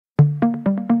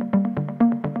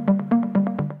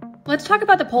Let's talk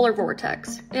about the polar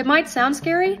vortex. It might sound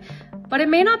scary, but it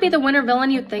may not be the winter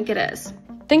villain you think it is.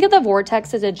 Think of the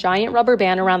vortex as a giant rubber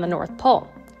band around the North Pole,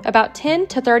 about 10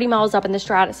 to 30 miles up in the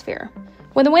stratosphere.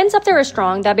 When the winds up there are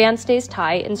strong, that band stays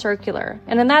tight and circular,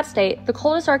 and in that state, the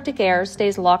coldest Arctic air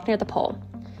stays locked near the pole.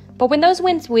 But when those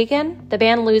winds weaken, the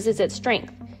band loses its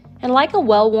strength, and like a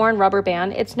well-worn rubber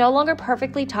band, it's no longer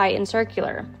perfectly tight and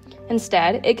circular.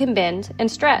 Instead, it can bend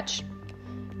and stretch.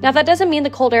 Now that doesn't mean the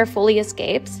cold air fully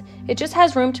escapes, it just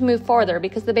has room to move farther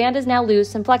because the band is now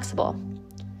loose and flexible.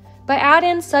 But add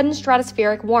in sudden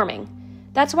stratospheric warming.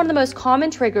 That's one of the most common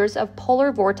triggers of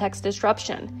polar vortex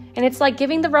disruption, and it's like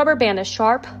giving the rubber band a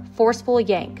sharp, forceful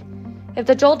yank. If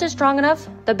the jolt is strong enough,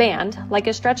 the band, like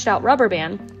a stretched out rubber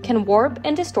band, can warp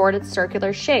and distort its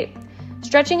circular shape,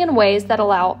 stretching in ways that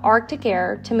allow Arctic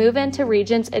air to move into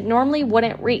regions it normally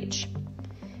wouldn't reach.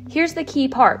 Here's the key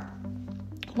part.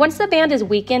 Once the band is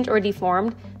weakened or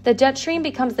deformed, the jet stream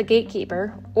becomes the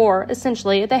gatekeeper, or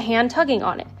essentially the hand tugging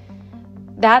on it.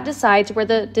 That decides where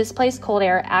the displaced cold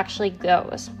air actually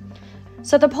goes.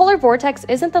 So the polar vortex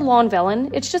isn't the lone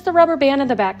villain, it's just the rubber band in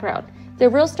the background. The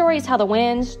real story is how the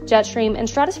winds, jet stream, and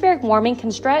stratospheric warming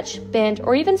can stretch, bend,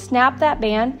 or even snap that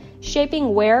band,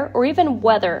 shaping where or even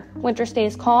whether winter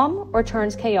stays calm or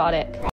turns chaotic.